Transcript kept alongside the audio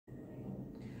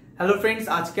Hello friends,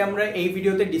 আজকে আমরা এই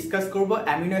ভিডিওতে ডিসকাস করব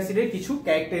অ্যামিনো অ্যাসিডের কিছু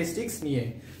ক্যারেক্টারিস্টিক্স নিয়ে।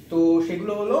 তো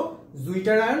সেগুলো হলো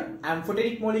জুইটারায়ন,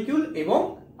 অ্যাম্ফোটেরিক মলিকিউল এবং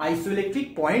isoelectric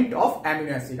point of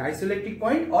amino acid, isoelectric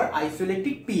point or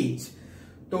isoelectric pH.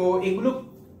 তো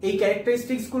এই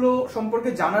ক্যারেক্টারিস্টিক্স গুলো সম্পর্কে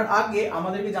জানার আগে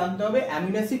আমাদেরকে জানতে হবে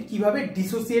অ্যামিনো অ্যাসিড কিভাবে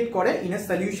ডিসোসিয়েট করে in a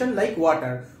solution like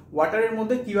water. ওয়াটারের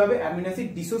মধ্যে কিভাবে অ্যামিনো অ্যাসিড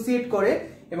ডিসোসিয়েট করে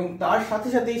এবং তার সাথে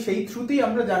সাথে সেই থ্রুতেই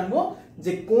আমরা জানবো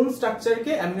যে কোন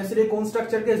স্ট্রাকচারকে, অ্যামিনো অ্যাসিডের কোন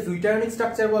স্ট্রাকচারকে জুইটারনিক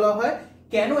স্ট্রাকচার বলা হয়,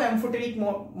 কেন অ্যাম্ফোটেরিক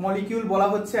মলিকিউল বলা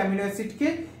হচ্ছে অ্যামিনো অ্যাসিডকে,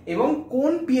 এবং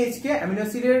কোন পিএইচ কে, অ্যামিনো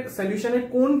অ্যাসিডের সলিউশনের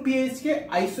কোন pH K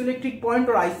isoelectric point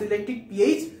or isoelectric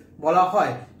pH বলা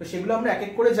হয়। তো সেগুলো আমরা এক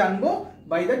এক করে জানবো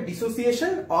by the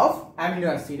dissociation of amino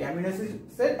acid.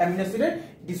 Amino অ্যাসিডের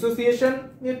ডিসোসিয়েশন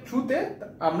এর থ্রুতে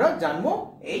আমরা জানবো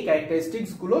এই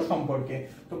ক্যারেক্টারিস্টিক্স গুলো সম্পর্কে।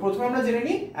 তো প্রথমে আমরা জেনে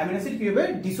নিই অ্যামিনো অ্যাসিড কিভাবে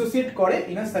ডিসোসিয়েট করে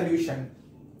ইন আ সলিউশন।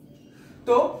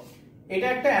 তো এটা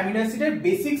একটা অ্যামিনো অ্যাসিডের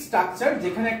বেসিক স্ট্রাকচার,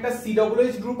 যেখানে একটা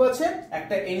COOH গ্রুপ আছে,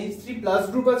 একটা NH3+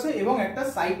 গ্রুপ আছে এবং একটা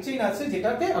সাইড চেইন আছে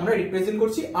যেটাকে আমরা রিপ্রেজেন্ট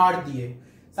করছি R দিয়ে।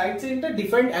 সাইড চেইনটা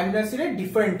ডিফারেন্ট অ্যামিনো অ্যাসিডের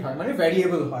ডিফারেন্ট হয়, মানে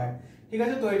ভ্যারিয়েবল হয়, ঠিক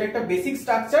আছে। তো এটা একটা basic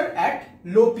structure at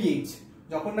low pH,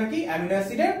 যখন নাকি অ্যামিনো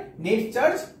অ্যাসিডের net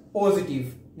charge positive,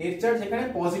 net charge এখানে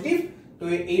পজিটিভ। তো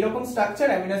এইরকম স্ট্রাকচার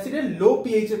অ্যামিনো অ্যাসিডের লো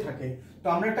পিএইচ এ থাকে। তো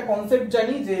আমরা একটা কনসেপ্ট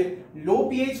জানি যে লো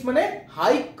পিএইচ মানে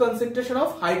high concentration of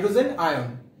hydrogen ion,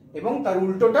 এবং তার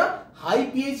উল্টোটা হাই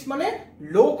পিএইচ মানে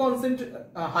লো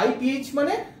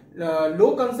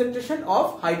concentration of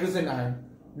hydrogen ion.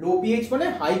 Low pH মানে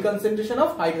high concentration of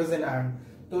hydrogen ion.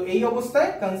 তো এই অবস্থায়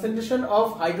concentration of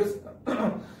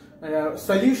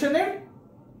সলিউশনের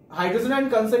hydrogen ion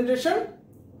concentration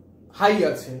high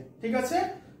আছে, ঠিক আছে।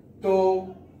 তো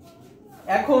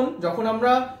এখন যখন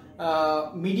আমরা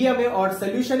মিডিয়ামে অর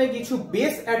সলিউশনে কিছু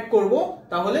বেস অ্যাড করব,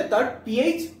 তাহলে তার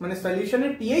পিএইচ মানে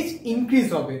সলিউশনের পিএইচ ইনক্রিজ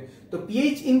হবে। তো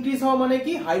পিএইচ ইনক্রিজ হওয়া মানে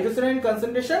কি, হাইড্রোজেন আয়ন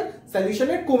কনসেন্ট্রেশন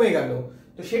সলিউশনের কমে গেল।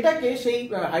 তো সেটাকে, সেই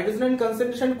হাইড্রোজেন আয়ন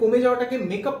কনসেন্ট্রেশন কমে যাওয়াটাকে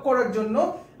মেকআপ করার জন্য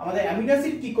আমাদের অ্যামিনো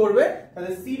অ্যাসিড কি করবে,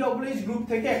 তাদের COOH গ্রুপ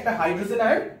থেকে একটা হাইড্রোজেন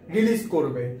আয়ন রিলিজ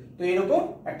করবে। তো এরকম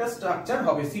একটা স্ট্রাকচার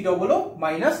হবে,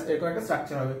 COO- এরকম একটা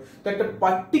স্ট্রাকচার হবে। তো একটা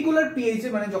পার্টিকুলার পিএইচ,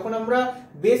 মানে যখন আমরা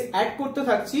বেস অ্যাড করতে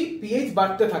থাকছি পিএইচ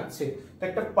বাড়তে থাকছে, তো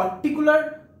একটা পার্টিকুলার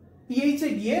পিএইচ এ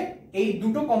গিয়ে এই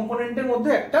দুটো কম্পোনেন্টের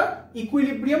মধ্যে একটা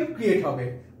ইকুইলিব্রিয়াম ক্রিয়েট হবে।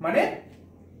 মানে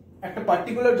একটা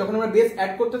পার্টিকুলার, যখন আমরা বেস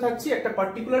অ্যাড করতে থাকছি একটা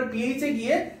পার্টিকুলার পিএইচ এ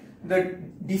গিয়ে the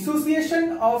dissociation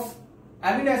of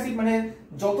amino acid, মানে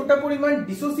যতটা পরিমাণ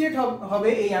ডিসোসিয়েট হবে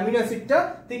এই অ্যামিনো অ্যাসিডটা,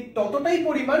 ঠিক ততটাই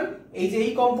পরিমাণ এই যে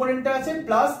এই কম্পোনেন্টটা আছে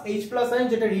প্লাস H+ আয়ন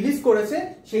যেটা রিলিজ করেছে,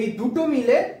 সেই দুটো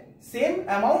মিলে সেম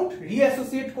অ্যামাউন্ট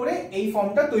রিঅ্যাসোসিয়েট করে এই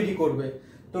ফর্মটা তৈরি করবে।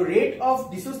 তো rate of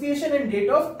dissociation and rate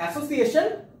of association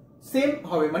same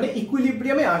হবে, মানে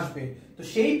ইকুইলিব্রিয়ামে আসবে। তো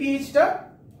সেই পিএইচটা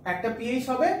একটা পিএইচ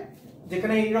হবে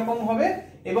যেখানে এইরকম হবে।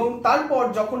 এবং তারপর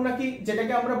যখন নাকি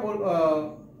যেটাকে আমরা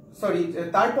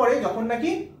তারপরে যখন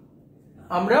নাকি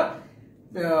আমরা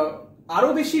আরো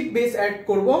বেশি বেস অ্যাড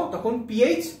করব, তখন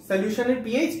পিএইচ, সলিউশনের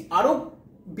পিএইচ আরো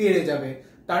বেড়ে যাবে।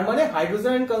 তার মানে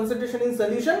hydrogen ion concentration in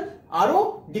solution আরো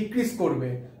ডিক্রিজ করবে।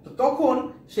 তো তখন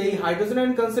সেই হাইড্রোজেন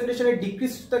আয়ন কনসেন্ট্রেশনের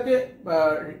ডিক্রিজটাকে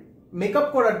মেকআপ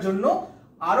করার জন্য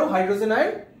আরো হাইড্রোজেন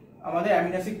আয়ন আমাদের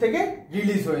অ্যামিনো অ্যাসিড থেকে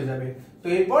রিলিজ হয়ে যাবে। তো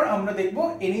এরপর আমরা দেখব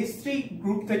NH3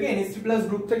 গ্রুপ থেকে, NH3+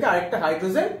 গ্রুপ থেকে আরেকটা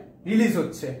হাইড্রোজেন রিলিজ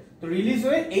হচ্ছে। তো রিলিজ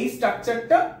হয়ে এই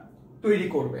স্ট্রাকচারটা তৈরি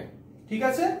করবে, ঠিক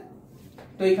আছে।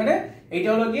 তো এখানে এটা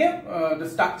হলো গিয়ে the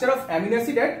structure of amino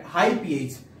acid at high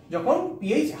pH. যখন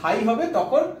পিএইচ হাই হবে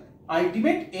তখন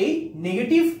আলটিমেট এই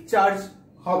নেগেটিভ চার্জ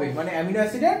হবে, মানে অ্যামিনো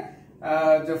অ্যাসিডের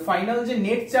যে ফাইনাল যে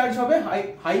নেট চার্জ হবে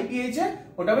হাই পিএইচ এ,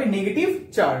 ওটা হবে নেগেটিভ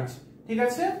চার্জ, ঠিক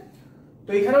আছে।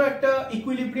 তো এখানেও একটা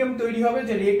ইকুইলিব্রিয়াম তৈরি হবে,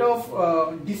 যে rate of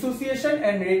dissociation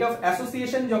and rate of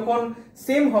association যখন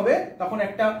সেম হবে, তখন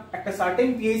একটা সার্টেন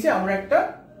পিএইচ এ আমরা একটা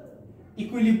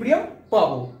ইকুইলিব্রিয়াম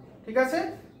পাবো, ঠিক আছে।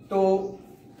 তো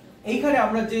এইখানে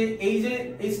আমরা যে এই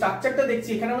স্ট্রাকচারটা দেখছি,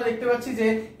 এখানে আমরা দেখতে পাচ্ছি যে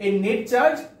এর নেট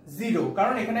চার্জ 0,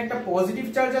 কারণ এখানে একটা পজিটিভ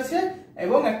চার্জ আছে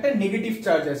এবং একটা নেগেটিভ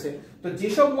চার্জ আছে। তো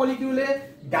যেসব মলিকিউলে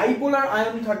ডাইপোলার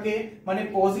আয়ন থাকে, মানে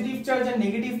পজিটিভ চার্জ আর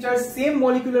নেগেটিভ চার্জ সেম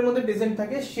মলিকিউলের মধ্যে প্রেজেন্ট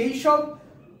থাকে, সেই সব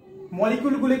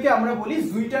মলিকিউলগুলোকে আমরা বলি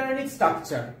জুইটারনিক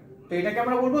স্ট্রাকচার। তো এটাকে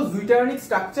আমরা বলবো জুইটারনিক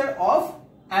স্ট্রাকচার অফ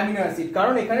অ্যামিনো অ্যাসিড,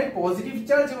 কারণ এখানে পজিটিভ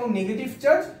চার্জ এবং negative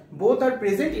charge both R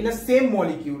present in a same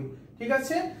molecule, ঠিক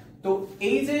আছে। তো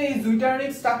এই যে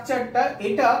জুইটারনিক স্ট্রাকচারটা,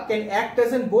 এটা can act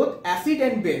as an both acid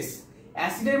and base.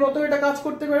 অ্যাসিডের মতো এটা কাজ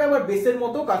করতে পারে, আবার বেসের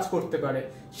মতো কাজ করতে পারে।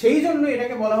 সেই জন্য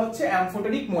এটাকে বলা হচ্ছে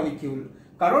অ্যাম্ফোটেরিক মলিকিউল।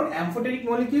 কারণ অ্যাম্ফোটেরিক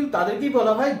মলিকিউল তাদেরকেই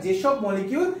বলা হয় যেসব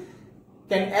molecule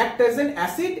can act as an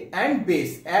acid and base,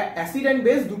 acid and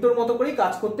base দুটোর মতো করেই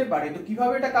কাজ করতে পারে। তো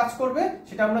কিভাবে এটা কাজ করবে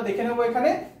সেটা আমরা দেখে নেবো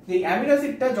এখানে। যে অ্যামিনো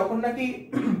অ্যাসিডটা যখন নাকি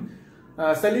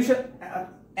সলিউশন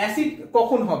অ্যাসিড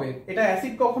কখন হবে, এটা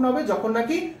অ্যাসিড কখন হবে যখন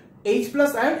নাকি H+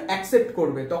 আয়ন অ্যাকসেপ্ট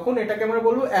করবে, তখন এটাকে আমরা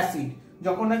বলবো অ্যাসিড।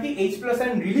 যখন নাকি H+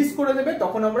 আয়ন রিলিজ করে দেবে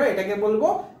তখন আমরা এটাকে বলবো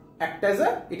অ্যাক্ট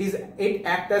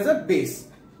অ্যাজ আ বেস।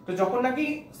 তো যখন নাকি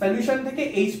সলিউশন থেকে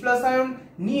H+ আয়ন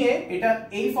নিয়ে এটা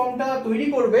এই ফর্মটা তৈরি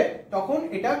করবে তখন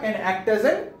এটা can act as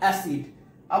an acid.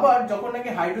 আবার যখন নাকি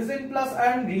হাইড্রোজেন প্লাস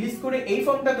আয়ন রিলিজ করে এই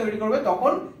ফর্মটা তৈরি করবে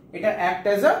তখন এটা অ্যাক্ট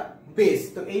অ্যাজ আ বেস।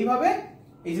 তো এইভাবে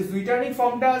এই যে জুইটার্নিক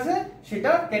ফর্মটা আছে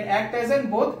সেটা can act as an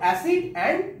both acid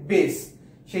and base.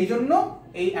 সেই জন্য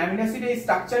এই অ্যামিনো অ্যাসিড এই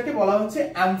স্ট্রাকচারকে বলা হচ্ছে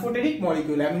অ্যাম্ফোটেরিক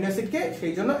মলিকিউল। অ্যামিনো অ্যাসিডকে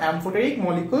সেই জন্য অ্যাম্ফোটেরিক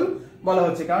মলিকিউল বলা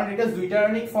হচ্ছে, কারণ এটা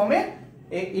জুইটার্নিক ফর্মে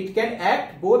it can act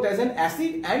both as an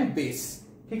acid and base.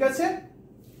 ঠিক আছে,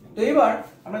 তো এবার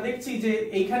আমরা দেখছি যে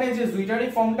এইখানে যে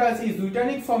জুইটার্নিক ফর্মটা আছে এই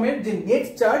জুইটার্নিক ফর্মের যে নেট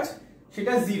চার্জ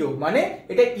সেটা 0, মানে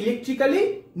এটা ইলেকট্রিক্যালি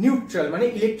নিউট্রাল, মানে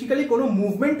ইলেকট্রিক্যালি কোনো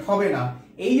মুভমেন্ট হবে না।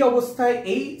 এই অবস্থায়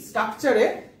এই স্ট্রাকচারে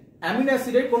অ্যামিনো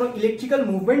অ্যাসিডের কোনো ইলেকট্রিক্যাল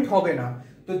মুভমেন্ট হবে না।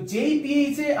 তো যেই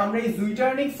পিএইচ এ আমরা এই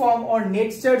জুইটার্নিক ফর্ম অর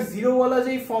নেট চার্জ 0 ওয়ালা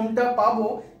যেই ফর্মটা পাবো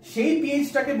সেই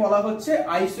পিএইচটাকে বলা হচ্ছে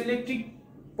isoelectric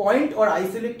point or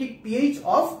isoelectric pH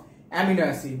of amino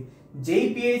acid. যেই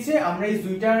পিএইচ এ আমরা এই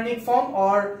জুইটার্নিক form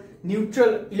or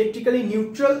neutral electrically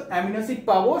neutral amino acid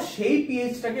পাবো সেই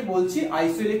পিএইচটাকে বলছি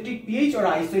isoelectric pH or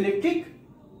isoelectric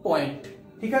point.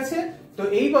 ঠিক আছে, তো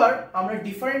এইবার আমরা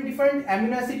ডিফারেন্ট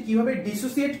অ্যামিনো অ্যাসিড কিভাবে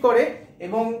ডিসোসিয়েট করে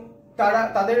এবং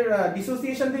তাদের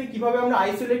ডিসোসিয়েশন থেকে কিভাবে আমরা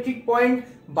আইসোইলেকট্রিক পয়েন্ট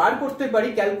বার করতে পারি,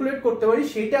 ক্যালকুলেট করতে পারি,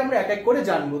 সেটা আমরা এক এক করে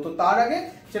জানবো। তো তার আগে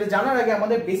সেটা জানার আগে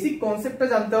আমাদের বেসিক কনসেপ্টটা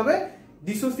জানতে হবে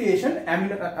ডিসোসিয়েশন,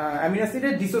 অ্যামিনো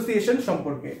অ্যাসিডের ডিসোসিয়েশন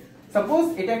সম্পর্কে। সাপোজ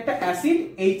এটা একটা অ্যাসিড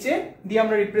HA দিয়ে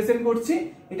আমরা রিপ্রেজেন্ট করছি,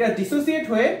 এটা ডিসোসিয়েট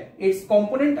হয়ে ইটস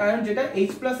কম্পোনেন্ট আয়ন যেটা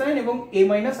H+ আয়ন এবং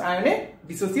A- আয়নে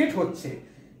ডিসোসিয়েট হচ্ছে।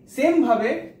 সেম ভাবে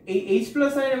এই H+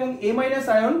 আয়ন এবং A-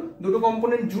 আয়ন দুটো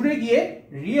কম্পোনেন্ট জুড়ে গিয়ে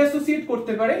রিঅ্যাসোসিয়েট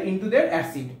করতে পারে ইনটু देयर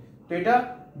অ্যাসিড। তো এটা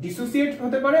ডিসোসিয়েট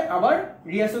হতে পারে আবার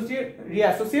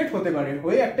রিঅ্যাসোসিয়েট হতে পারে,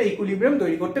 হয়ে একটা ইকুইলিব্রিয়াম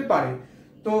তৈরি করতে পারে।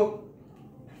 তো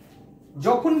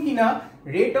যখন কিনা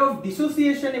রেট অফ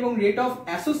ডিসোসিয়েশন এবং রেট অফ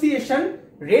অ্যাসোসিয়েশন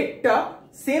রেটটা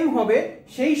সেম হবে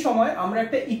সেই সময় আমরা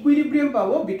একটা ইকুইলিব্রিয়াম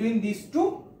পাবো বিটুইন দিস টু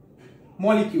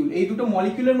মলিকিউল। এই দুটো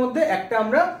মলিকিউলের মধ্যে একটা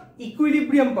আমরা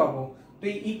ইকুইলিব্রিয়াম পাবো। তো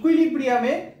এই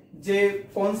ইকুইলিব্রিয়ামে যে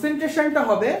কনসেন্ট্রেশনটা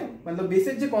হবে, মানে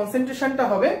বেসের যে কনসেন্ট্রেশনটা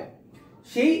হবে,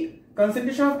 সেই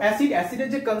কনসেন্ট্রেশন অফ অ্যাসিডের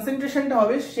যে কনসেন্ট্রেশনটা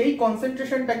হবে সেই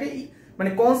কনসেন্ট্রেশনটাকে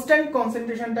মানে কনস্ট্যান্ট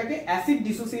কনসেন্ট্রেশনটাকে অ্যাসিড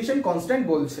ডিসোসিয়েশন কনস্ট্যান্ট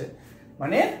বলছে।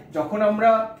 মানে যখন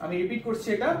আমি রিপিট করছি,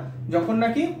 এটা যখন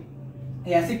নাকি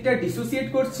অ্যাসিডটা ডিসোসিয়েট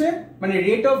করছে, মানে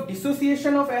rate of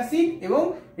dissociation of acid এবং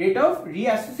rate of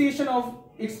রিঅ্যাসোসিয়েশন of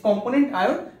its component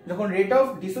ion, যখন rate of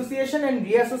dissociation and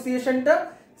রিঅ্যাসোসিয়েশনটা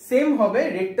same হবে,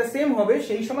 রেটটা সেম হবে,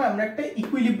 সেই সময় আমরা একটা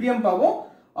ইকুইলিব্রিয়াম পাবো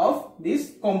অফ দিস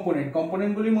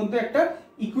কম্পোনেন্টগুলির মধ্যে একটা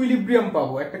ইকুইলিব্রিয়াম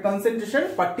পাবো, একটা কনসেন্ট্রেশন,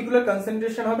 পার্টিকুলার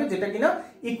কনসেন্ট্রেশন হবে যেটা কিনা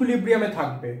ইকুইলিব্রিয়ামে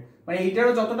থাকবে। মানে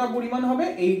এইটারও যতটা পরিমাণ হবে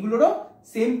এইগুলোরও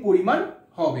সেম পরিমাণ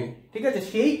হবে। ঠিক আছে,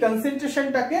 সেই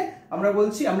কনসেন্ট্রেশনটাকে আমরা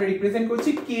রিপ্রেজেন্ট করছি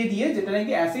K দিয়ে, যেটা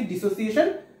নাকি অ্যাসিড ডিসোসিয়েশন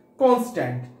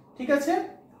কনস্ট্যান্ট। ঠিক আছে,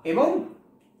 এবং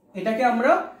এটাকে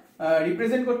আমরা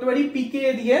রিপ্রেজেন্ট করতে পারি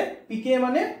pKa দিয়ে। pKa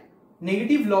মানে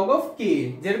নেগেটিভ লগ অফ K,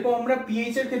 যেরকম আমরা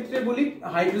pH এর ক্ষেত্রে বলি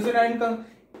হাইড্রোজেন আয়ন,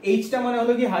 H টা মানে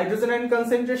হলো কি hydrogen ion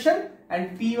concentration and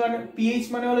pH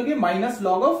মানে হলো কি minus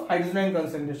log of hydrogen ion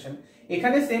concentration.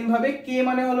 এখানে সেম ভাবে K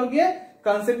মানে হলো কি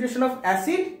concentration of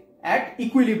acid at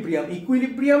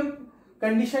equilibrium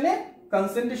কন্ডিশনে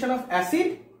কনসেন্ট্রেশন অফ অ্যাসিড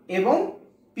এবং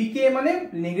pKa মানে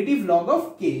নেগেটিভ লগ অফ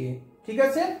Ka। ঠিক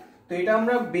আছে, তো এটা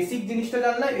আমরা বেসিক জিনিসটা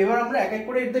জানলাম। এবার আমরা এক এক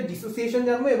করে এর ডিসোসিয়েশন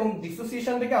জানবো এবং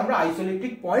ডিসোসিয়েশন থেকে আমরা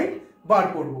আইসোইলেকট্রিক পয়েন্ট বার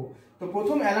করব। তো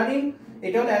প্রথম অ্যালানিন,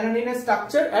 এটা হলো অ্যালানিনের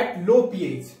স্ট্রাকচার এট লো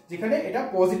pH, যেখানে এটা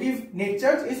positive net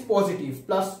charge is positive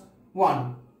 +1।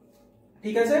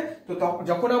 ঠিক আছে, তো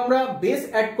যখন আমরা বেস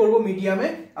অ্যাড করব মিডিয়ামে,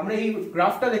 আমরা এই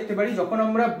গ্রাফটা দেখতে পারি, যখন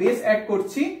আমরা বেস অ্যাড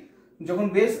করছি, যখন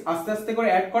বেস আস্তে আস্তে করে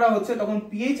অ্যাড করা হচ্ছে তখন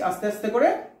pH আস্তে আস্তে করে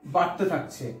বাড়তে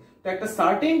থাকছে। তো একটা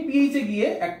সার্টেন pH এ গিয়ে,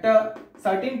 একটা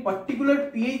সার্টেন পার্টিকুলার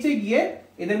pH এ গিয়ে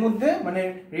এদের মধ্যে মানে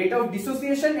rate of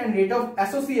dissociation and rate of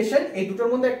association এই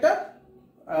দুটোর মধ্যে একটা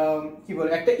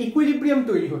একটা ইকুইলিব্রিয়াম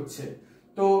তৈরি হচ্ছে।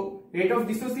 তো রেট অফ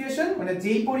ডিসোসিয়েশন মানে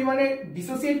যেই পরিমাণে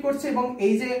ডিসোসিয়েট করছে এবং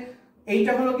এই যে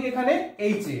এইটা হলো কি এখানে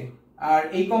HA আর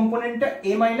এই কম্পোনেন্টটা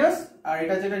A- আর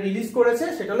এটা যেটা রিলিজ করেছে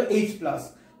সেটা হলো H+।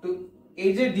 তো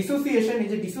এই যে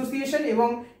ডিসোসিয়েশন এবং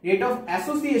রেট অফ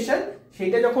অ্যাসোসিয়েশন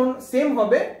সেটা যখন সেম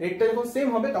হবে, রেটটা যখন সেম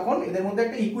হবে তখন এদের মধ্যে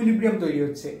একটা ইকুইলিব্রিয়াম তৈরি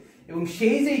হচ্ছে এবং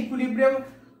সেই যে ইকুইলিব্রিয়াম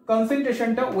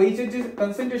কনসেন্ট্রেশনটা, OH এর যে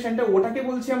কনসেন্ট্রেশনটা ওটাকে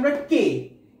বলছি আমরা K,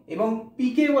 এবং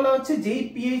pK বলা হচ্ছে যেই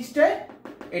pH-টায়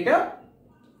এটা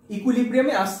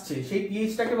ইকুইলিব্রিয়ামে আসছে সেই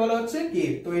pH-টাকে বলা হচ্ছে K।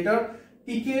 তো এটার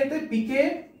pK তে pK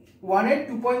 1 এর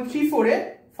 2.34 এ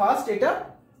ফার্স্ট এটা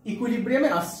ইকুইলিব্রিয়ামে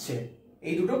আসছে,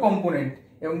 এই দুটো কম্পোনেন্ট,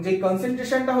 এবং যে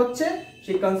কনসেন্ট্রেশনটা হচ্ছে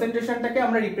সেই কনসেন্ট্রেশনটাকে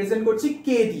আমরা রিপ্রেজেন্ট করছি K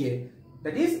দিয়ে,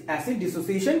 that is acid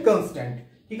dissociation constant.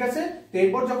 ঠিক আছে, তো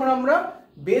এরপর যখন আমরা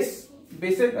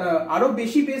বেসের আরো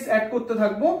বেশি বেস অ্যাড করতে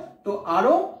থাকবো তো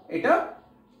আরো এটা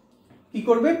কি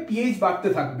করবে, pH বাড়তে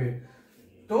থাকবে।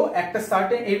 তো একটা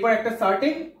সার্টেন, এরপর একটা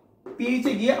সার্টেন pH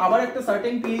এ গিয়ে আবার একটা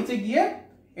সার্টেন pH এ গিয়ে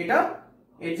এটা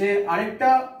এই যে আরেকটা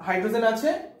হাইড্রোজেন আছে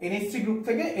NH3 গ্রুপ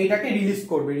থেকে এটাকে রিলিজ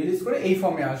করবে, রিলিজ করে এই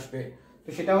ফর্মে আসবে। তো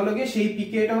সেটা হলো গিয়ে সেই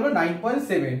pK এটা হলো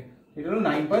 9.7, এটা হলো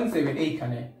 9.7,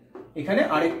 এইখানে এখানে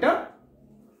আরেকটা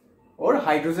ওর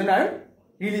হাইড্রোজেন আয়ন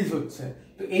রিলিজ হচ্ছে।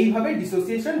 তো এইভাবে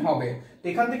ডিসোসিয়েশন হবে। তো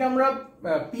এখান থেকে আমরা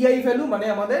PI ভ্যালু মানে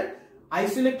আমাদের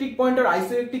আইসোইলেকট্রিক পয়েন্ট আর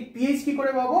আইসোইলেকট্রিক pH কি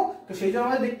করে পাবো, তো সেই জন্য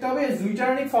আমাদের দেখতে হবে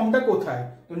জুইটারনিক ফর্মটা কোথায়।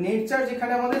 তো নেট চার্জ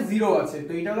এখানে আমাদের 0 আছে,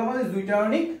 তো এটা হলো আমাদের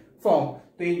জুইটারনিক ফর্ম।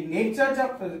 তো এই নেট চার্জ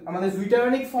আমাদের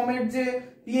জুইটারনিক ফর্মের যে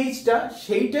pH-টা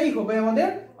সেইটাই হবে আমাদের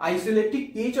আইসোইলেকট্রিক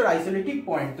pH আর আইসোইলেকট্রিক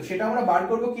পয়েন্ট। তো সেটা আমরা বার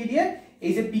করব কি দিয়ে,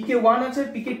 এই যে pK1 আছে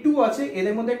pK2 আছে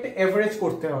এদের মধ্যে একটা এভারেজ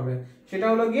করতে হবে, সেটা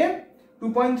হলো গিয়ে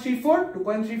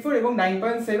 2.34 এবং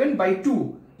 9.7/2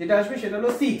 যেটা আসবে সেটা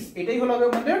হলো 6, এটাই হলো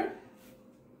আমাদের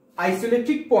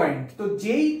আইসোইলেকট্রিক পয়েন্ট। তো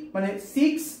যেই মানে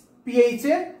 6 pH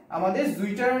এ আমাদের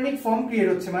জুইটারনিক ফর্ম ক্রিয়েট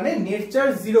হচ্ছে, মানে নেট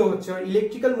চার্জ 0 হচ্ছে আর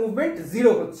ইলেকট্রিক্যাল মুভমেন্ট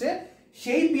 0 হচ্ছে,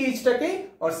 সেই pH-টাকে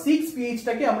আর 6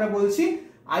 pH-টাকে আমরা বলছি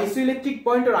isoelectric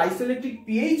point R isoelectric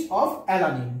pH of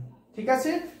alanine. ঠিক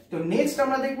আছে, তো নেক্সট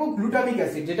আমরা দেখব গ্লুটামিক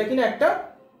অ্যাসিড, যেটা কিনা একটা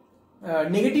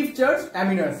নেগেটিভ চার্জ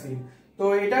অ্যামিনো অ্যাসিড। তো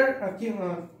এটার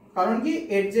কারণ কি,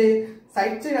 এর যে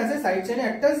সাইড চেইন আছে সাইড চেইনে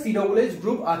একটা COOH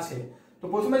গ্রুপ আছে। তো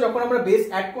প্রথমে যখন আমরা বেস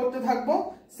অ্যাড করতে থাকবো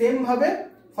সেম ভাবে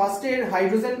ফার্স্টে এর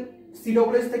হাইড্রোজেন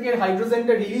COOH থেকে এর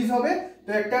হাইড্রোজেনটা রিলিজ হবে। তো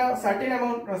একটা সার্টেন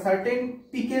অ্যামাউন্ট সার্টেন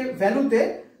pK ভ্যালুতে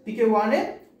pK1 এ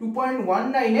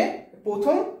 2.19 এ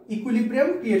প্রথম ইকুইলিব্রিয়াম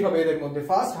ক্রিয়েট হবে, এদের মধ্যে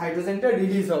ফার্স্ট হাইড্রোজেনটা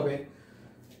রিলিজ হবে।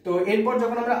 তো এরপর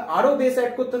যখন আমরা আরো বেস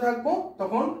অ্যাড করতে থাকবো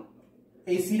তখন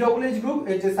এই COOH গ্রুপ,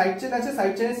 এর যে সাইড চেইন আছে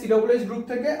সাইড চেইনের COOH গ্রুপ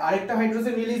থেকে আরেকটা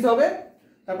হাইড্রোজেন রিলিজ হবে।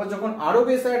 তারপর যখন আরো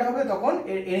বেস অ্যাড হবে তখন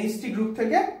এর NH3 গ্রুপ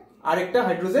থেকে আরেকটা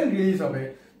হাইড্রোজেন রিলিজ হবে।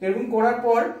 তো এরকম করার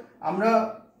পর আমরা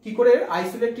কি করে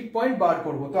আইসোইলেকট্রিক পয়েন্ট বার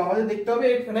করব, তো আমাদের দেখতে হবে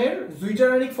এখানে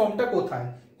জুইটারনিক ফর্মটা কোথায়।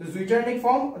 তো জুইটারনিক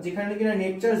ফর্ম যেখানে কিনা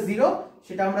নেট চার্জ 0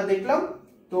 সেটা আমরা দেখলাম,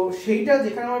 তো সেইটা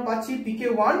যেখানে আমরা পাচ্ছি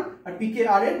pK1 আর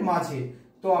pKr এর মাঝে।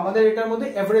 তো আমাদের এটার মধ্যে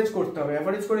এভারেজ করতে হবে,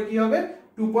 এভারেজ করে কি হবে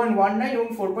 2.19 এবং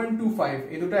 4.25,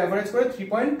 এই দুটো এভারেজ করে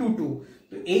 3.22।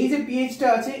 তো এই যে pH-টা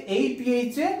আছে এই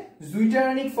pH এ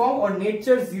জুইটারনিক ফর্ম আর নেট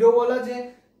চার্জ 0 বলা যে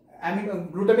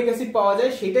গ্লুটামিক অ্যাসিড পাওয়া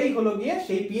যায় সেটাই হলো গিয়ে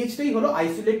সেই pH-টাই হলো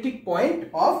isoelectric point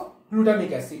of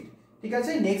glutamic acid. ঠিক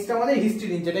আছে, নেক্সট আমাদের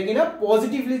হিস্টিডিন, যেটা কিনা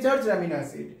পজিটিভলি চার্জ অ্যামিনো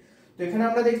অ্যাসিড। তো এখানে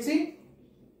আমরা দেখছি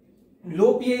লো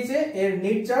pH এ এর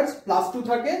নেট চার্জ +2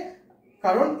 থাকে,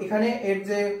 কারণ এখানে এর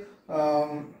যে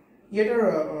এটার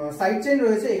সাইড চেইন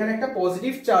রয়েছে এখানে একটা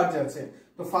পজিটিভ চার্জ আছে।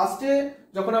 তো ফার্স্টে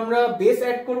যখন আমরা বেস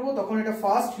অ্যাড করব তখন এটা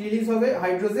ফার্স্ট রিলিজ হবে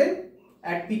হাইড্রোজেন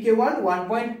এট pK1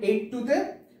 1.82 তে।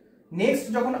 নেক্সট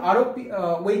যখন আরো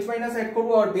OH মাইনাস অ্যাড করব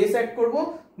আর বেস অ্যাড করব,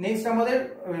 নেক্সট আমাদের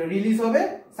রিলিজ হবে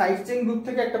সাইড চেইন গ্রুপ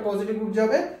থেকে একটা পজিটিভ গ্রুপ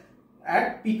যাবে এট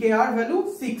pKr ভ্যালু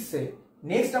 6 এ।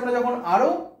 নেক্সট আমরা যখন আরো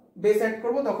বেস অ্যাড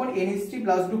করব তখন NH3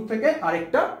 প্লাস গ্রুপ থেকে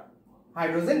আরেকটা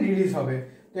হাইড্রোজেন রিলিজ হবে।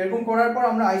 তো এরকম করার পর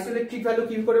আমরা আইসোইলেকট্রিক ভ্যালু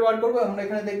কি করে বার করব, আমরা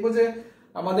এখানে দেখব যে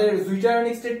আমাদের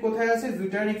জুইটারনিক স্টেট কোথায় আছে,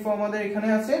 জুইটারনিক ফর্ম আমাদের এখানে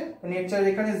আছে, নেট চার্জ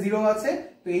এখানে 0 আছে।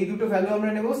 তো এই দুটো ভ্যালু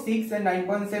আমরা নেব 6 এন্ড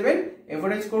 9.7,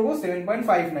 এভারেজ করব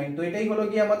 7.59। তো এটাই হলো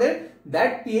কি আমাদের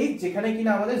দ্যাট pH যেখানে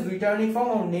কিনা আমাদের জুইটারনিক ফর্ম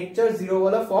আর নেট চার্জ 0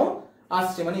 ওয়ালা ফর্ম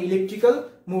আসছে, মানে ইলেকট্রিক্যাল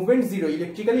মুভমেন্ট 0,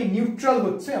 ইলেকট্রিক্যালি নিউট্রাল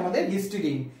হচ্ছে আমাদের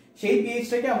হিস্টিডিন। সেই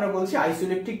pH-টাকে আমরা বলছি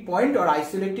isoelectric point R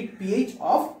isoelectric pH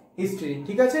of histidine.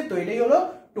 ঠিক আছে, তো এটাই হলো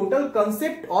total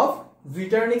concept of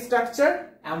Zwitterionic structure,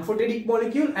 amphoteric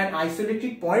molecule and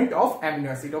isoelectric point of amino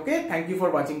acid. Okay, thank you for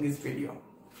watching this video.